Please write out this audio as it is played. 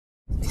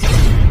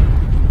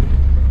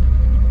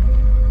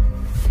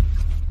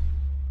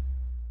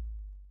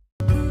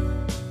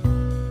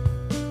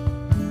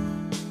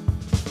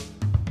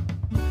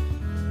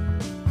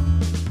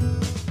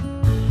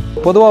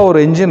பொதுவாக ஒரு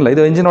இன்ஜினில்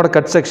இது இன்ஜினோட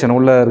கட் செக்ஷன்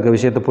உள்ளே இருக்க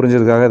விஷயத்தை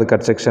புரிஞ்சதுக்காக இது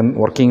கட் செக்ஷன்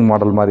ஒர்க்கிங்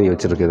மாடல் மாதிரி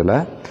வச்சுருக்கு இதில்.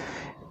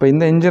 இப்போ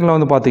இந்த இன்ஜினில்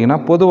வந்து பார்த்திங்கன்னா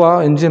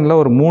பொதுவாக இன்ஜினில்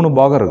ஒரு 3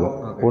 பாகம் இருக்கும்.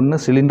 ஒன்று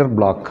சிலிண்டர்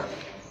பிளாக்.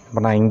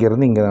 இப்போ நான்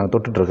இங்கேருந்து இங்கே நான்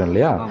தொட்டுட்ருக்கேன்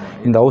இல்லையா,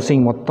 இந்த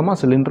ஹவுசிங் மொத்தமாக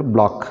சிலிண்டர்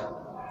பிளாக்.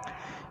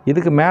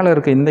 இதுக்கு மேலே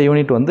இருக்க இந்த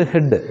யூனிட் வந்து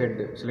ஹெட்டு,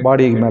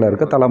 பாடிக்கு மேலே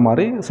இருக்க தலை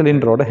மாதிரி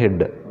சிலிண்டரோட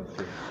ஹெட்டு.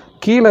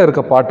 கீழே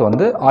இருக்க பார்ட்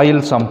வந்து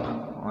ஆயில் சம்ப்,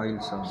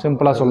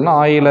 சிம்பிளாக சொல்லணும்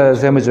ஆயிலை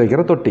சேமித்து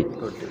வைக்கிற தொட்டி.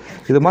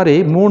 இது மாதிரி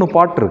 3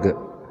 பார்ட் இருக்குது.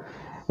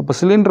 இப்போ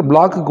சிலிண்டர்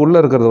பிளாக்குக்கு உள்ளே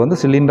இருக்கிறது வந்து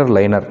சிலிண்டர்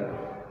லைனர்.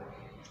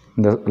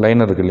 இந்த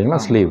லைனர் இருக்குது இல்லைங்களா,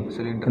 ஸ்லீவ்,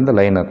 இந்த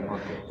லைனர்.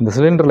 இந்த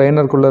சிலிண்டர்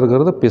லைனருக்குள்ளே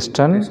இருக்கிறது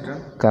piston,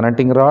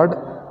 connecting rod,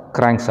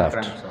 crank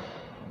shaft.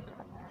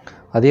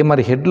 அதே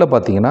மாதிரி ஹெட்டில்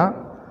பார்த்தீங்கன்னா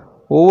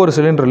ஒவ்வொரு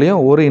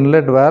சிலிண்டர்லேயும் ஒரு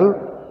இன்லெட் வேல்வ்,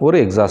 ஒரு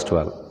எக்ஸாஸ்ட்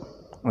வேல்வ்.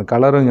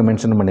 கலரும் இங்கே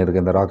மென்ஷன்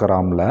பண்ணியிருக்கு இந்த ராக்கர்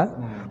ஆமில்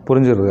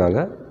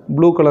புரிஞ்சுறதுக்காக.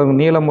 ப்ளூ கலர்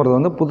நீலம் வருது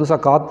வந்து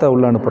புதுசாக காற்றை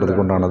உள்ளே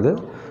அனுப்புறதுக்கு உண்டானது.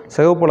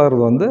 சிவப்பு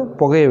கலர் வந்து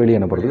புகையை வெளியே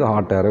அனுப்புறதுக்கு,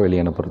 ஹாட் ஏரை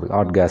வெளியே அனுப்புறதுக்கு,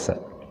 ஹாட் கேஸை.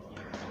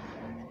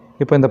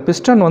 இப்போ இந்த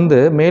பிஸ்டன் வந்து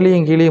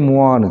மேலேயும் கீழே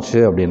மூவ் ஆனுச்சு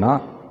அப்படின்னா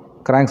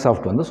கிராங்க்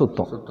ஷாஃப்ட் வந்து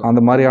சுத்தம். அந்த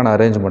மாதிரியான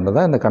அரேஞ்ச்மெண்ட்டு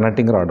தான் இந்த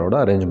கனெக்டிங் ராடோட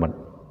அரேஞ்ச்மெண்ட்.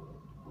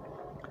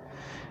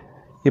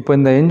 இப்போ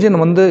இந்த இன்ஜின்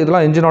வந்து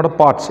இதெல்லாம் இன்ஜினோட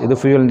பார்ட்ஸ். இது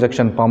ஃபியூல்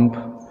இன்ஜெக்ஷன் பம்ப்,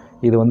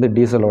 இது வந்து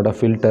டீசலோட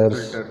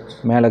ஃபில்டர்ஸ்,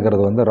 மேலே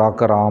இருக்கிறது வந்து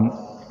ராக்கர் ஆம்,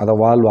 அதை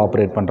வால்வ்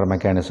ஆப்ரேட் பண்ணுற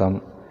மெக்கானிசம்.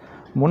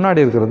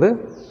 முன்னாடி இருக்கிறது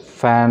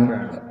ஃபேன்,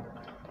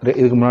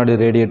 இதுக்கு முன்னாடி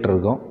ரேடியேட்டர்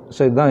இருக்கும்.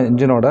 ஸோ இதுதான்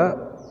இன்ஜினோட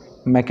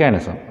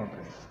மெக்கானிசம்.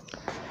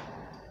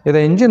 இதை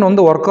இன்ஜின்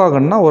வந்து ஒர்க்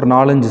ஆகணும்னா ஒரு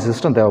 4-5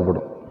 சிஸ்டம்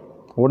தேவைப்படும்.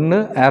 ஒன்று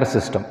ஏர்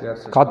சிஸ்டம்,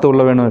 காற்று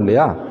உள்ள வேணும்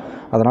இல்லையா,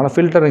 அதனால்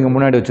ஃபில்டர் இங்கே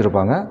முன்னாடி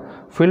வச்சுருப்பாங்க.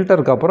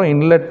 ஃபில்டருக்கு அப்புறம்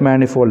இன்லெட்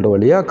மேனிஃபோல்டு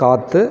வழியாக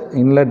காற்று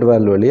இன்லெட்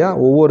வேல்வ்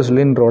வழியாக ஒவ்வொரு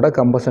சிலிண்டரோட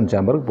கம்பஷன்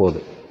சேம்பருக்கு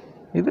போகுது.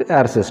 இது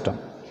ஏர் சிஸ்டம்.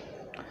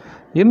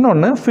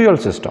 இன்னொன்று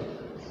ஃபியூயல் சிஸ்டம்.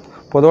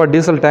 பொதுவாக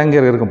டீசல் டேங்க்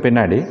இருக்கும்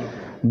பின்னாடி.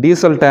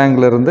 டீசல்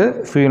டேங்க்லேருந்து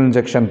ஃபியூல்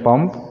இன்ஜெக்ஷன்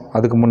பம்ப்,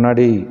 அதுக்கு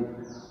முன்னாடி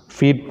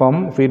feet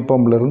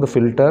பம்ப்லேருந்து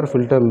filter,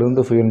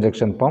 ஃபில்டர்லேருந்து fuel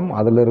injection pump,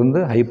 அதிலிருந்து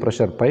ஹை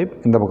ப்ரெஷர் பைப்.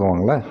 இந்த பக்கம்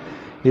வாங்களேன்,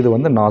 இது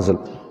வந்து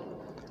நாசில்.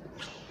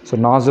 ஸோ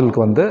நாசிலுக்கு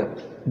வந்து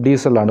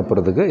டீசல்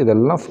அனுப்புறதுக்கு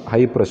இதெல்லாம்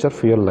high pressure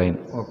fuel line.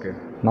 Okay.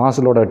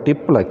 நாசிலோட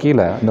டிப்பில்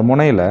கீழே இந்த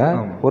முனையில்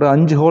ஒரு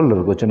 5 ஹோல்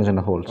இருக்கும், சின்ன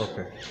சின்ன ஹோல்ஸ்.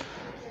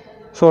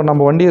 ஸோ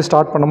நம்ம வண்டியை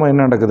ஸ்டார்ட் பண்ணும்போது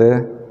என்ன நடக்குது,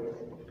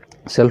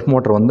 செல்ஃப்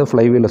மோட்டர் வந்து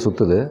ஃப்ளைவீலில்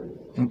சுற்றுது.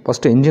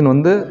 ஃபஸ்ட்டு இன்ஜின்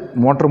வந்து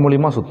மோட்டர்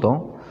மூலிமா சுற்றும்.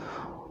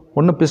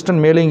 ஒன்று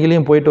பிஸ்டன் மேலேயும்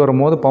கீழேயும் போயிட்டு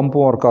வரும்போது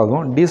பம்பும் ஒர்க்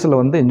ஆகும். டீசல்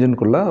வந்து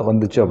இன்ஜினுக்குள்ளே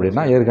வந்துச்சு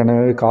அப்படின்னா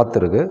ஏற்கனவே காற்று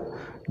இருக்குது,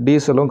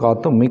 டீசலும்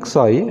காற்றும் மிக்ஸ்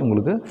ஆகி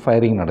உங்களுக்கு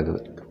ஃபயரிங்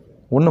நடக்குது.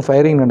 ஒன்று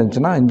ஃபயரிங்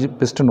நடந்துச்சுன்னா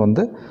பிஸ்டன்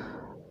வந்து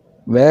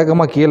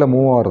வேகமாக கீழே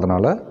மூவ்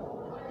ஆகிறதுனால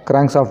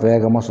கிராங்க் ஷாஃப்ட்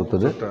வேகமாக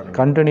சுற்றுது.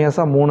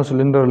 கண்டினியூஸாக 3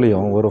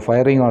 சிலிண்டர்லேயும் ஒரு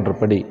ஃபயரிங் ஆர்டர்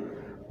படி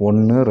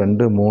 1,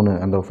 2, 3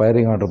 அந்த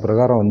ஃபயரிங் ஆர்டர்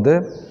பிரகாரம் வந்து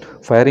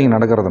ஃபயரிங்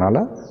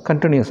நடக்கிறதுனால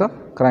கண்டினியூஸாக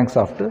கிராங்க்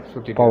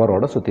ஷாஃப்ட்டு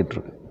பவரோடு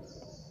சுற்றிட்டுருக்கு.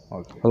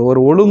 அது ஒரு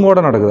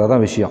ஒழுங்கோடு நடக்குது,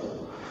 அதான் விஷயம்.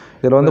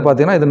 இதில் வந்து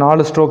பார்த்திங்கன்னா இது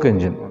 4 ஸ்ட்ரோக்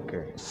இன்ஜின்.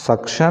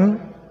 சக்ஷன்,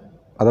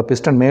 அதை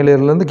பிஸ்டன்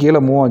மேலேருந்து கீழே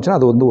மூவ் ஆச்சுன்னா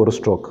அது வந்து ஒரு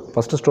ஸ்ட்ரோக்.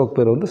 ஃபஸ்ட்டு ஸ்ட்ரோக்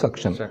பேர் வந்து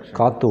சக்ஷன்,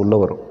 காற்று உள்ளே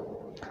வரும்.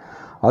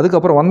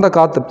 அதுக்கப்புறம் வந்த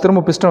காற்று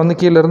திரும்ப பிஸ்டன் வந்து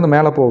கீழேருந்து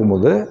மேலே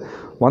போகும்போது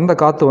வந்த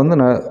காற்று வந்து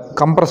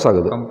கம்ப்ரஸ்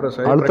ஆகுது.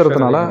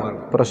 அழுத்துறதுனால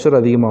ப்ரெஷர்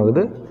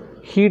அதிகமாகுது,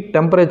 ஹீட்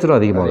டெம்பரேச்சரும்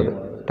அதிகமாகுது.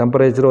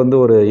 டெம்பரேச்சர் வந்து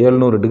ஒரு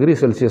 700 டிகிரி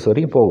செல்சியஸ்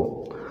வரைக்கும் போகும்.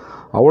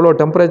 அவ்வளோ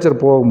டெம்பரேச்சர்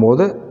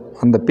போகும்போது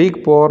அந்த பீக்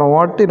போகிற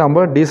வாட்டி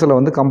நம்ம டீசலை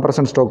வந்து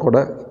கம்ப்ரஷன் ஸ்ட்ரோக்கோட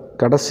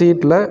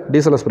கடைசீட்டில்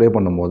டீசலை ஸ்ப்ரே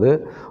பண்ணும்போது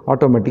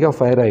ஆட்டோமேட்டிக்காக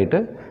ஃபயர் ஆகிட்டு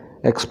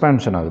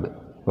எக்ஸ்பேன்ஷன் ஆகுது.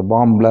 இப்போ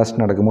பாம்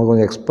பிளாஸ்ட் நடக்கும்போது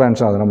கொஞ்சம்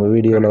எக்ஸ்பேன்ஷன் ஆகுது, நம்ம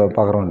வீடியோவில்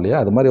பார்க்குறோம் இல்லையா,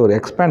 அது மாதிரி ஒரு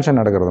எக்ஸ்பேன்ஷன்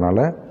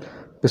நடக்கிறதுனால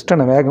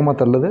பிஸ்டனை வேகமாக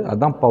தள்ளுது.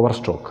 அதுதான் பவர்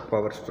ஸ்ட்ரோக்.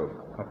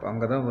 அப்போ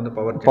அங்கே தான் வந்து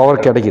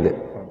பவர் கிடைக்குது.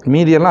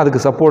 மீதியெல்லாம்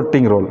அதுக்கு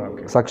supporting role.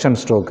 Suction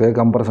stroke,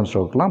 compression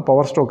ஸ்ட்ரோக்லாம்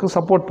power stroke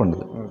support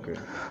பண்ணுது.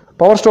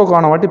 பவர் ஸ்ட்ரோக்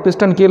ஆன வாட்டி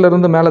பிஸ்டன்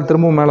கீழேருந்து மேலே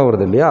திரும்பவும் மேலே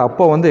வருது இல்லையா,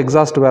 அப்போ வந்து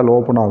எக்ஸாஸ்ட் வேல்வ்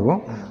ஓப்பன்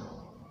ஆகும்,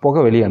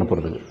 புகை வெளியே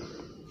அனுப்புறதுக்கு.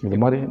 இது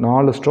மாதிரி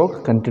 4 ஸ்ட்ரோக்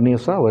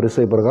கண்டினியூஸாக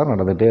வரிசை பிரகாரம்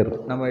நடந்துகிட்டே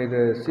இருக்கும். நம்ம இது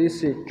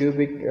சிசி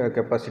கியூபிக்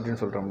கெப்பாசிட்டின்னு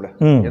சொல்கிறோம்ல,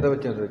 எதை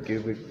வச்சு அந்த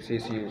கியூபிக்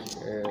சிசி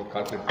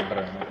கால்குலேட்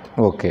பண்ணுறாங்க?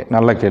 ஓகே,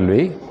 நல்ல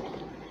கேள்வி.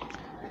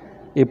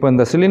 இப்போ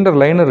இந்த சிலிண்டர்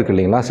லைனர் இருக்குது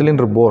இல்லைங்களா,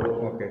 சிலிண்டர் போர்.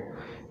 ஓகே.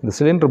 இந்த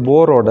சிலிண்டர்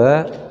போரோட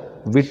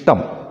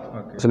விட்டம்,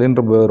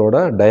 சிலிண்டர் போரோட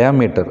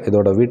டயாமீட்டர்,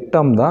 இதோட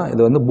விட்டம் தான்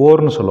இது வந்து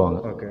போர்னு சொல்லுவாங்க.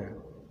 ஓகே.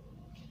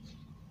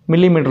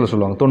 மில்லிமீட்டரில்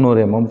சொல்லுவாங்க.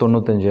 90 mm,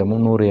 95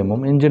 mm, 100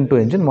 mm, engine to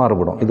engine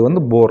மாறுபடும். இது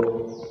வந்து போர்.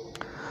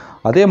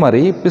 அதே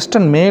மாதிரி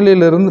பிஸ்டன்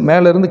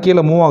மேலேருந்து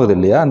கீழே மூவ் ஆகுது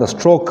இல்லையா, அந்த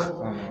ஸ்ட்ரோக்,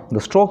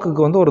 இந்த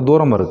ஸ்ட்ரோக்குக்கு வந்து ஒரு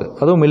தூரம் இருக்குது,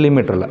 அதுவும்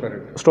மில்லிமீட்டரில்.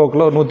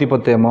 ஸ்ட்ரோக்கில்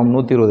 110 mm,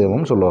 120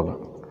 mm சொல்லுவாங்க.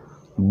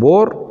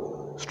 போர்,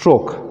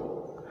 ஸ்ட்ரோக்.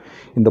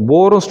 இந்த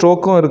போரும்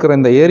ஸ்ட்ரோக்கும் இருக்கிற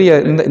இந்த ஏரியா,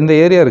 இந்த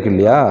ஏரியா இருக்குது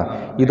இல்லையா,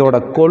 இதோட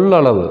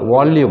கொள்ளளவு,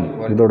 வால்யூம்,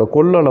 இதோட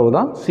கொள்ளளவு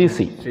தான்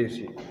சிசி.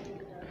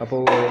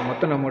 அப்போது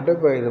மொத்தம் நம்மகிட்ட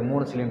இப்போ இது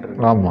 3 சிலிண்டர்.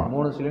 ஆமாம்,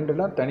 3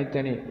 சிலிண்டர்லாம்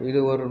தனித்தனி. இது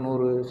ஒரு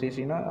 100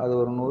 சிசினா அது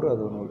ஒரு 100,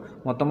 அது ஒரு 100,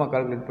 மொத்தமாக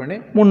கால்குலேட் பண்ணி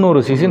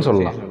 300 சிசின்னு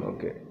சொல்லலாம்.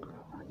 ஓகே.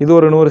 இது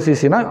ஒரு 100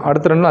 சிசினா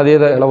அடுத்த 2 அதே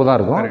அளவு தான்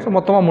இருக்கும். ஸோ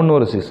மொத்தமாக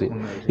 300 சிசி.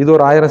 இது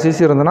ஒரு 1000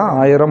 சிசி இருந்ததுன்னா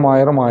 1000,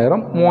 1000, 1000,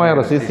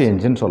 3000 சிசி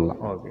இன்ஜின் சொல்லலாம்.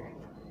 ஓகே,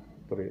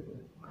 புரியுது.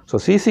 ஸோ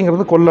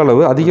சிசிங்கிறது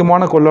கொள்ளளவு,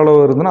 அதிகமான கொள்ளளவு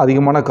இருந்ததுன்னா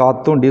அதிகமான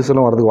காற்றும்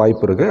டீசலும் வரதுக்கு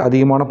வாய்ப்பு இருக்குது,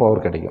 அதிகமான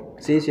பவர் கிடைக்கும்.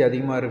 சிசி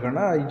அதிகமாக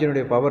இருக்குன்னா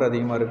இன்ஜினுடைய பவர்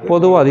அதிகமாக இருக்குது,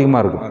 பொதுவாக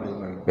அதிகமாக இருக்கும்.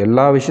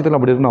 எல்லா விஷயத்திலும்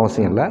அப்படி இருக்குன்னு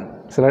அவசியம் இல்லை.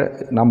 சில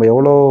நம்ம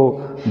எவ்வளோ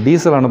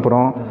டீசல்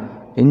அனுப்புகிறோம்,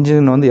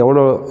 இன்ஜின் வந்து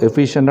எவ்வளோ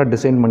எஃபிஷியண்ட்டாக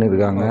டிசைன்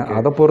பண்ணியிருக்காங்க,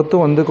 அதை பொறுத்து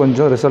வந்து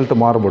கொஞ்சம் ரிசல்ட்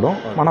மாறுபடும்.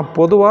 ஆனால்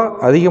பொதுவாக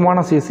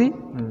அதிகமான சிசி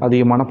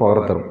அதிகமான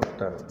பவர் தரும்.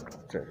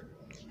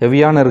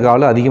 ஹெவியான இருக்க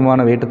ஆள்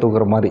அதிகமான வெயிட்டை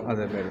தூக்குற மாதிரி.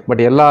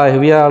 பட் எல்லா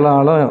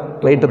ஹெவியானாலும்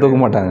வெயிட்டை தூக்க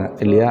மாட்டாங்க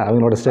இல்லையா,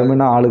 அவங்களோட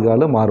ஸ்டெமினா ஆளுக்கு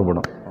ஆள்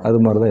மாறுபடும். அது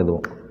மாதிரி தான்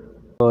இதுவும்.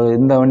 ஸோ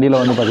இந்த வண்டியில்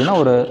வந்து பார்த்திங்கன்னா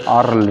ஒரு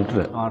 6.5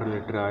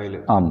 லிட்டரு ஆயில்.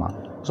 ஆமாம்.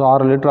 ஸோ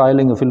 6 லிட்டர்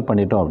ஆயில் இங்கே ஃபில்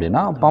பண்ணிட்டோம்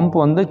அப்படின்னா பம்ப்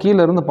வந்து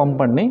கீழேருந்து பம்ப்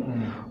பண்ணி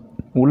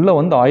உள்ளே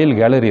வந்து ஆயில்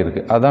கேலரி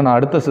இருக்குது. அதான் நான்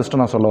அடுத்த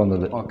சிஸ்டம் நான் சொல்ல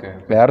வந்தது.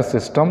 வேறு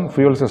சிஸ்டம்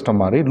ஃபியூல்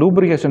சிஸ்டம் மாதிரி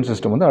லூப்ரிகேஷன்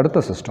சிஸ்டம் வந்து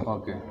அடுத்த சிஸ்டம்.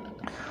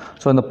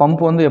 ஸோ இந்த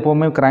பம்ப் வந்து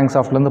எப்போவுமே கிராங்க்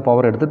சாஃப்ட்லேருந்து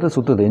பவர் எடுத்துகிட்டு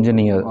சுற்றுது என்ஜின்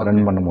நீங்கள்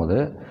ரன் பண்ணும்போது.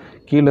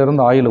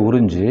 கீழேருந்து ஆயிலை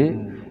உறிஞ்சி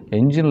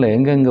என்ஜினில்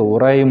எங்கெங்கே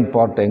உராயும்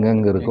பார்ட்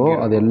எங்கெங்கே இருக்கோ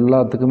அது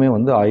எல்லாத்துக்குமே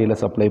வந்து ஆயிலை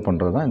சப்ளை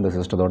பண்ணுறது தான் இந்த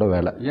சிஸ்டத்தோட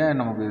வேலை. ஏன்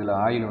நமக்கு இதில்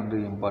ஆயில் வந்து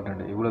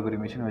இம்பார்ட்டண்ட்? இவ்வளோ பெரிய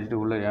மிஷின்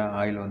வச்சுட்டு உள்ளே ஏன்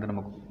ஆயில் வந்து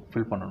நமக்கு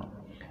ஃபில் பண்ணணும்?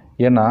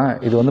 ஏன்னா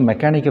இது வந்து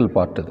மெக்கானிக்கல்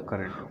பார்ட். இது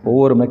கரெக்ட்.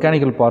 ஒவ்வொரு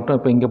மெக்கானிக்கல் பார்ட்டும்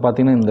இப்போ இங்கே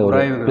பார்த்தீங்கன்னா இந்த ஒரு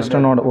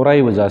பிஸ்டனோட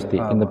உராய்வு ஜாஸ்தி.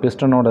 இந்த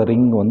பிஸ்டனோட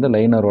ரிங் வந்து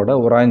லைனரோட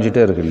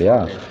உராய்ஞ்சிட்டே இருக்கு இல்லையா.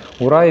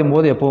 உராயும்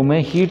போது எப்போவுமே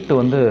ஹீட்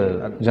வந்து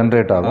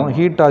ஜென்ரேட் ஆகும்.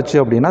 ஹீட் ஆச்சு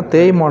அப்படின்னா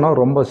தேய்மானம்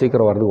ரொம்ப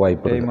சீக்கிரம் வரதுக்கு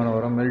வாய்ப்பு. தேய்மானம்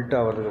வரும், மெல்ட்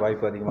ஆகிறதுக்கு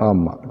வாய்ப்பு அதிகம்.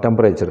 ஆமாம்,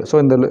 டெம்பரேச்சர். ஸோ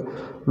இந்த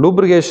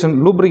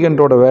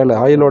லூப்ரிகெண்ட்டோட வேலை,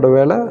 ஆயிலோட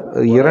வேலை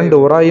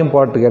 2 உராயும்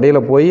பார்ட்டுக்கு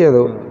இடையில போய்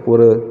அது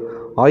ஒரு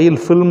ஆயில்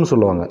ஃபில்ம்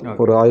சொல்லுவாங்க.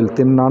 ஒரு ஆயில்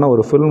தின்னான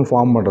ஒரு ஃபில்ம்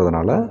ஃபார்ம்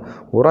பண்ணுறதுனால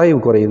உராய்வு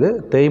குறையுது,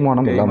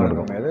 தேய்மானம் இல்லாமல்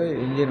இருக்கும்.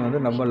 இன்ஜின் வந்து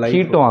நம்ம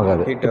ஹீட்டும்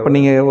ஆகாது. இப்போ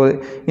நீங்கள்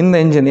இந்த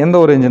இன்ஜின் எந்த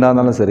ஒரு இன்ஜினாக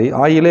இருந்தாலும் சரி,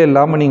 ஆயிலே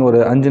இல்லாமல் நீங்கள்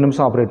ஒரு 5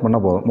 நிமிஷம் ஆப்ரேட்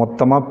பண்ணால் போதும்,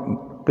 மொத்தமாக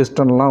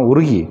பிஸ்டன்லாம்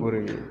உருகி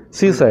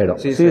சீஸ் ஆகிடும்.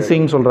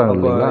 சீசிங் சொல்கிறாங்க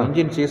இல்லைங்களா.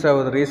 இன்ஜின் சீஸ்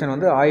ஆகுது ரீசன்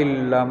வந்து ஆயில்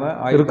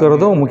இல்லாமல்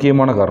இருக்கிறதும்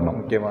முக்கியமான காரணம்.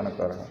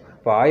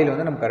 இப்போ ஆயில்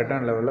வந்து நம்ம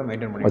கரெக்டான லெவலில்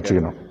மெயின்டைன் பண்ணி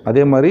வச்சுக்கணும்.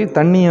 அதே மாதிரி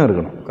தண்ணியும்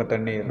இருக்கணும்.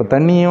 இப்போ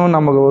தண்ணியும்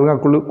நமக்கு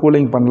ஒழுங்காக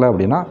கூலிங் பண்ணல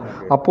அப்படின்னா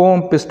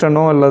அப்போவும்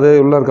பிஸ்டனோ அல்லது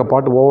உள்ளே இருக்க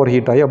பாட்டு ஓவர்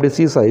ஹீட் ஆகி அப்படியே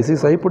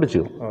சீஸ் ஆகி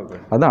பிடிச்சிக்கும்.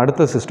 அதுதான்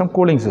அடுத்த சிஸ்டம்,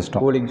 கூலிங்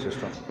சிஸ்டம்.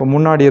 இப்போ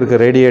முன்னாடி இருக்க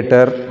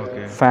radiator,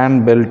 fan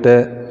belt,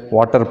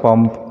 water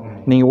pump.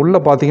 நீங்கள்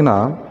உள்ளே பார்த்தீங்கன்னா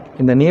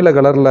இந்த நீல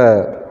கலரில்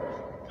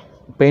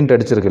பெயிண்ட்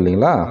அடிச்சிருக்கு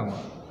இல்லைங்களா,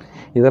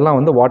 இதெல்லாம்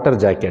வந்து வாட்டர்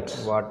ஜாக்கெட்ஸ்.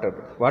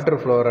 வாட்டர்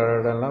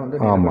ஃப்ளோரெல்லாம் வந்து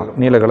ஆமாம்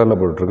நீல கலரில்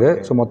போட்டுருக்கு.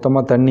 ஸோ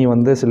மொத்தமாக தண்ணி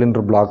வந்து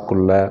சிலிண்டர்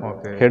பிளாக்குள்ளே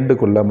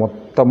ஹெட்டுக்குள்ளே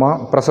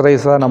மொத்தமாக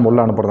ப்ரெஷரைஸாக நம்ம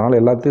உள்ளே அனுப்புறதுனால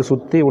எல்லாத்தையும்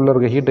சுற்றி உள்ளே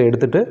இருக்க ஹீட்டை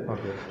எடுத்துகிட்டு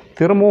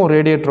திரும்பவும்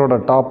ரேடியேட்டரோட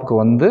டாப்புக்கு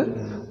வந்து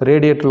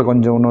ரேடியேட்டரில்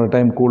கொஞ்சம் இன்னொரு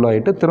டைம் கூல்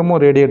ஆகிட்டு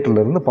திரும்பவும்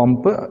ரேடியேட்டர்லேருந்து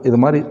பம்பு இது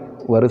மாதிரி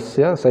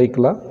வரிசையாக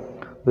சைக்கிளாக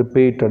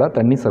ரிப்பீட்டடாக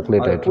தண்ணி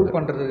சர்க்குலேட் ஆகிட்டு கூல்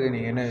பண்ணுறதுக்கு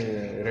நீங்கள் என்ன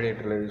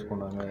ரேடியேட்டரில் யூஸ்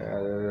பண்ணுவாங்க?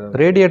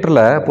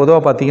 ரேடியேட்டரில்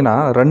பொதுவாக பார்த்தீங்கன்னா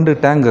 2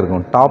 டேங்க்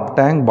இருக்கும். டாப்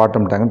டேங்க்,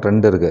 பாட்டம் டேங்க்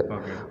 2 இருக்குது.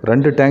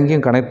 2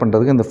 டேங்கையும் கனெக்ட்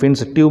பண்ணுறதுக்கு இந்த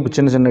ஃபின்ஸ் டியூப்,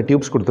 சின்ன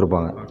டியூப்ஸ்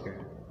கொடுத்துருப்பாங்க.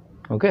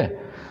 ஓகே,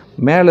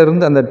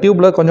 மேலேருந்து அந்த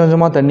டியூப்பில் கொஞ்சம்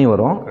கொஞ்சமாக தண்ணி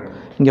வரும்.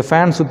 இங்கே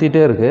ஃபேன்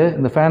சுற்றிட்டே இருக்குது.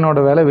 இந்த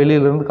ஃபேனோட வேலை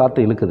வெளியிலேருந்து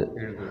காற்று இழுக்குது.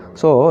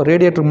 ஸோ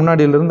ரேடியேட்டர்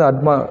முன்னாடியிலேருந்து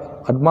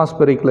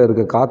அட்மாஸ்பரிக்கில்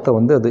இருக்க காற்றை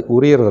வந்து அது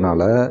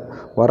உரியறதுனால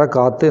வர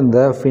காற்று இந்த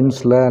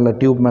ஃபின்ஸில் இல்லை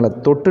டியூப் மேலே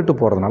தொட்டுட்டு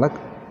போகிறதுனால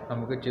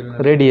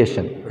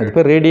ரேடியேஷன். அது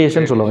பேர்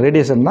ரேடியேஷன் சொல்லுவாங்க.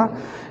 ரேடியேஷன்னா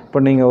இப்போ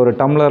நீங்கள் ஒரு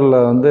டம்ளரில்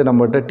வந்து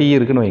நம்மகிட்ட டீ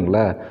இருக்குன்னு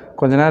வைங்களேன்,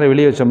 கொஞ்சம் நேரம்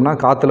வெளியே வச்சோம்னா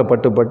காற்றுல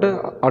பட்டு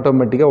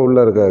ஆட்டோமேட்டிக்காக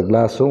உள்ளே இருக்க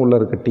கிளாஸும் உள்ளே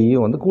இருக்க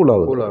டீயும் வந்து கூல்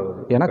ஆகுது.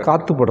 ஏன்னா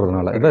காற்று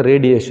படுறதுனால. இதுதான்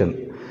ரேடியேஷன்.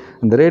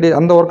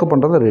 அந்த ஒர்க்கு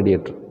பண்ணுறது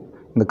ரேடியேட்டர்.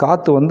 இந்த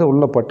காற்று வந்து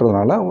உள்ளே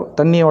பட்டுறதுனால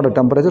தண்ணியோட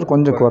டெம்பரேச்சர்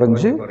கொஞ்சம்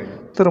குறைஞ்சி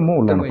திரும்பவும்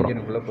உள்ளே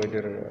அனுப்புகிறோம்.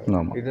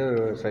 ஆமாம், இது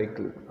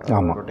சைக்கிள்.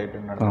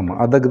 ஆமாம்,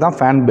 அதுக்கு தான்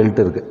ஃபேன்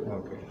பெல்ட் இருக்குது.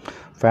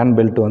 ஃபேன்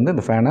பெல்ட் வந்து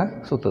இந்த ஃபேனை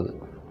சுற்றுது.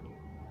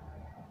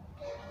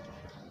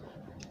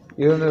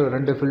 இது வந்து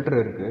 2 ஃபில்டர்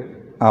இருக்குது.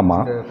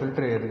 ஆமாம், இந்த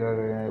ஃபில்டர் எதுக்காக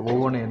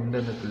ஒவ்வொன்றும்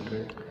எந்தெந்த ஃபில்ட்ரு?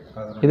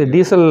 இது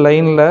டீசல்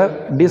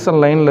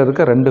லைனில்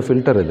இருக்க 2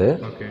 ஃபில்டர். இது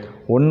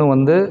ஒன்று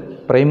வந்து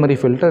ப்ரைமரி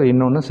ஃபில்டர்,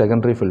 இன்னொன்று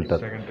செகண்டரி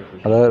ஃபில்டர்.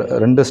 அதாவது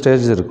 2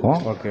 ஸ்டேஜ் இருக்கும்.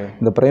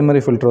 இந்த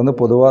ப்ரைமரி ஃபில்டர் வந்து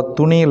பொதுவாக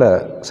துணியில்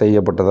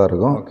செய்யப்பட்டதாக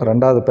இருக்கும்.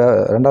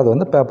 ரெண்டாவது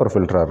வந்து பேப்பர்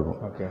ஃபில்டராக இருக்கும்.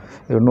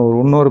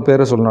 இன்னொரு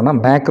பேர் சொல்லணும்னா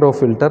மேக்ரோ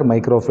ஃபில்டர்,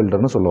 மைக்ரோ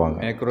ஃபில்டர்னு சொல்லுவாங்க.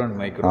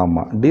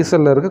 ஆமாம்,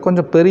 டீசலில் இருக்க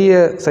கொஞ்சம்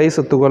பெரிய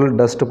சைஸ் துகள்,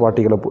 டஸ்ட்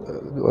பார்ட்டிகளை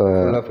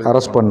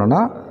அரெஸ்ட்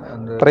பண்ணோன்னா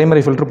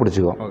ப்ரைமரி ஃபில்டர்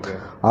பிடிச்சிக்கும்.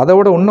 அதை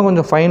விட இன்னும்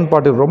கொஞ்சம் ஃபைன்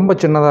பார்ட்டிகள் ரொம்ப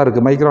சின்னதாக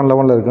இருக்குது, மைக்ரான்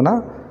லெவலில் இருக்குன்னா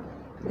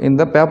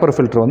இந்த பேப்பர்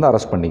ஃபில்டர் வந்து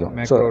அரெஸ்ட் பண்ணிக்கும்.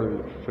 So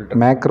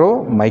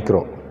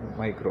micro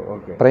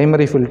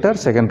primary filter,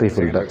 secondary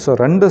filter. So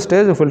 2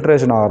 stage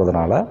filtration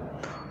ஆகிறதுனால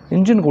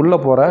இன்ஜினுக்கு உள்ளே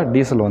போகிற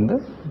டீசல் வந்து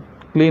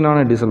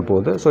க்ளீனான டீசல்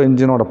போகுது. ஸோ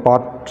இன்ஜினோட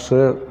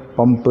பார்ட்ஸு,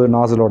 பம்பு,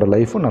 நாசலோட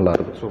லைஃபும்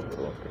நல்லாயிருக்கும்.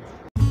 சூப்பர்.